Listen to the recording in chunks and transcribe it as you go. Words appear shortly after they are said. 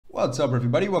What's up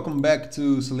everybody, welcome back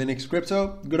to Cilinix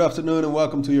Crypto. Good afternoon and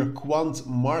welcome to your Quant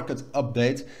market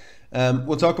update.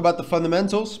 We'll talk about the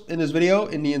fundamentals in this video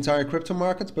in the entire crypto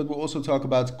market, but we'll also talk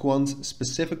about Quant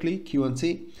specifically,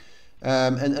 QNT,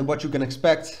 and what you can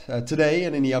expect today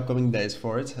and in the upcoming days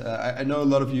for it. I know a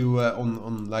lot of you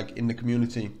in the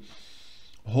community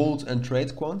hold and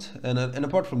trade Quant, and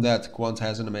apart from that, Quant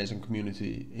has an amazing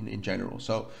community in general.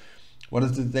 So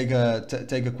wanted to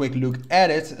take a quick look at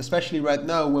it, especially right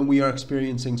now when we are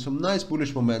experiencing some nice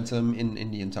bullish momentum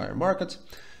in the entire market.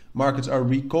 Markets are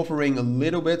recovering a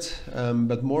little bit,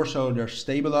 but more so they're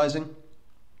stabilizing.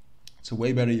 It's a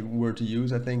way better word to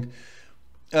use, I think.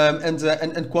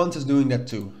 And Quant is doing that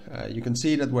too. You can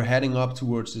see that we're heading up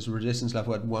towards this resistance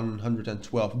level at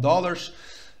 $112.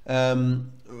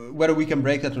 Whether we can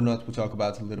break that or not, we'll talk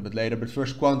about it a little bit later. But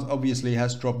first, Quant obviously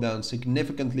has dropped down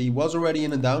significantly, was already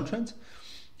in a downtrend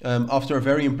after a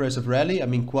very impressive rally. I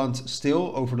mean, Quant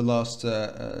still over the last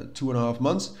 2.5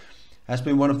 months has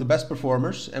been one of the best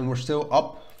performers, and we're still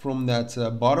up from that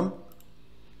bottom,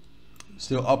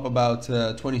 still up about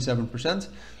 27%.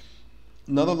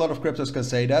 Not a lot of cryptos can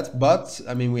say that, but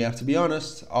I mean, we have to be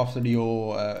honest, after the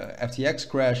whole FTX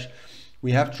crash,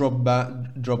 we have dropped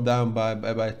down by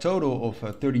a total of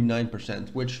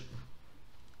 39%, which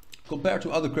compared to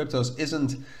other cryptos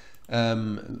isn't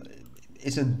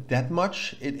that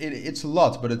much. It's a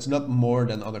lot, but it's not more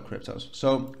than other cryptos.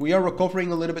 So we are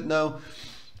recovering a little bit now.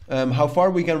 How far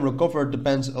we can recover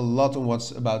depends a lot on what's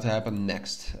about to happen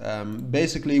next.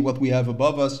 Basically, what we have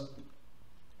above us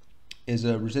is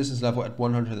a resistance level at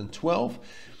 112.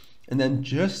 And then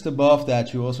just above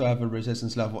that, you also have a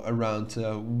resistance level around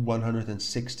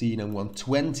 116 and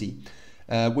 120,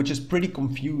 which is pretty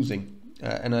confusing.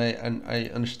 And I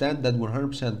understand that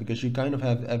 100% because you kind of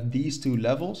have these two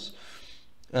levels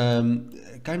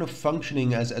kind of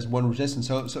functioning as one resistance.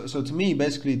 So to me,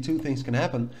 basically two things can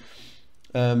happen.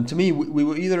 To me, we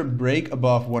will either break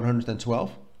above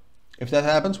 112. If that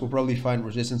happens, we'll probably find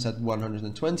resistance at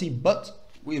 120, but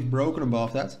we've broken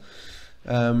above that.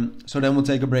 So then we'll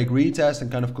take a break retest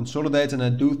and kind of consolidate, and I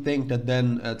do think that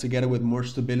then together with more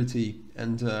stability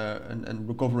and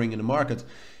recovering in the market,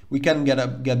 we can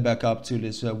get back up to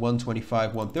this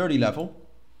 125, 130 level.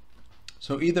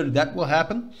 So either that will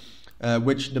happen,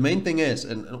 which the main thing is,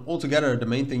 and altogether the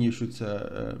main thing you should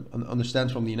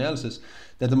understand from the analysis,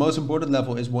 that the most important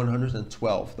level is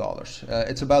 $112.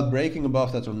 It's about breaking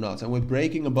above that or not, and with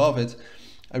breaking above it,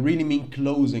 I really mean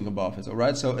closing above it, all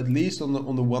right? So at least on the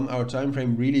 1 hour time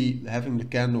frame, really having the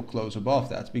candle close above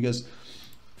that, because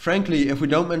frankly, if we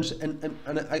don't manage, and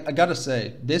I gotta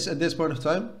say, this at this point of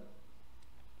time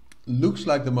looks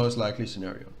like the most likely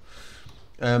scenario.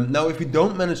 Now, if we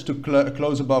don't manage to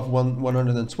close above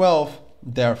 112,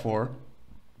 therefore,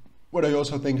 what I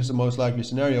also think is the most likely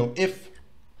scenario, if,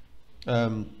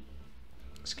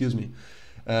 excuse me,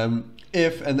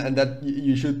 if, and that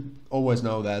you should always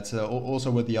know that also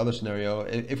with the other scenario,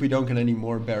 if we don't get any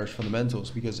more bearish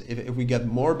fundamentals, because if we get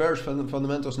more bearish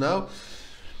fundamentals now,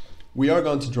 we are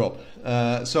going to drop.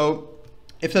 So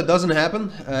if that doesn't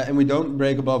happen and we don't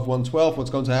break above 112, what's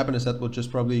going to happen is that we'll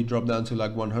just probably drop down to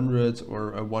like 100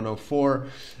 or 104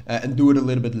 and do it a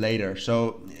little bit later.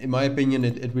 So in my opinion,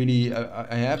 it really,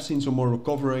 I have seen some more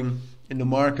recovering in the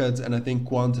market, and I think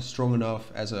Quant is strong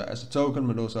enough as a token,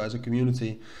 but also as a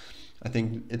community. I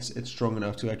think it's strong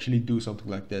enough to actually do something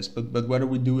like this. But whether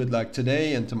we do it like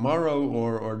today and tomorrow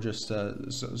or just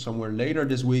somewhere later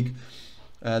this week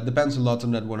depends a lot on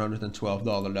that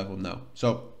 $112 level now.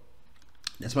 So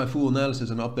that's my full analysis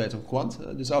and update on Quant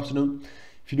this afternoon.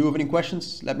 If you do have any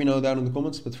questions, let me know down in the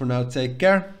comments. But for now, take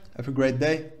care, have a great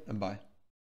day, and bye.